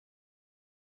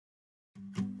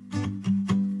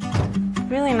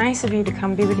Really nice of you to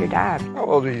come be with your dad. How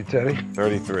old are you, Teddy?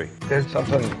 33. There's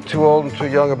something too old and too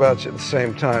young about you at the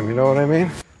same time, you know what I mean?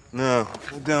 No,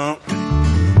 I don't.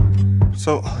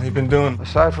 So, how you been doing?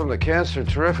 Aside from the cancer,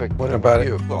 terrific. What about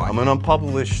you? Well, I'm an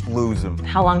unpublished loser.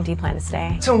 How long do you plan to stay?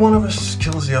 Until one of us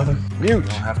kills the other. Mute. You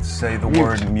don't have to say the Mute.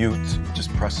 word mute,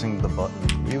 just pressing the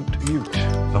button. Mute.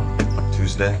 So,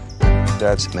 Tuesday.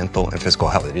 Dad's mental and physical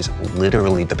health is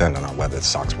literally dependent on whether the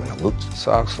Sox win or lose.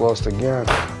 Sox lost again.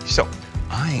 So,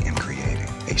 I am creating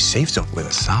a safe zone where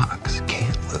the Sox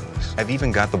can't lose. I've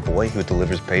even got the boy who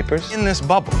delivers papers in this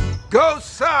bubble. Go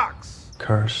Sox!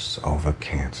 Curse over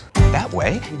cancer. That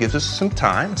way, it gives us some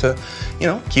time to,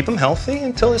 keep him healthy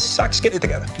until his Sox get it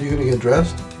together. You gonna get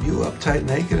dressed? You uptight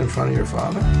naked in front of your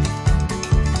father?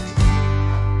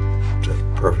 It's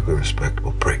a perfectly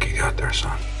respectable break you got there,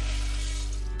 son.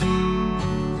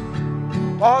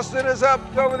 Boston is up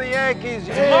over the Yankees.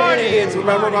 Marty!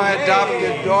 Remember my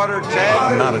adopted daughter, Ted?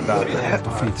 I'm not adopted. That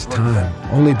defeats time.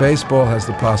 Only baseball has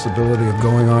the possibility of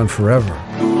going on forever.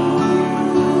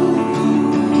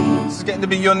 This is getting to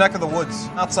be your neck of the woods,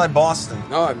 outside Boston.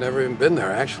 No, I've never even been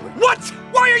there, actually. What?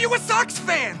 Why are you a Sox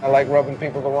fan? I like rubbing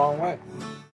people the wrong way.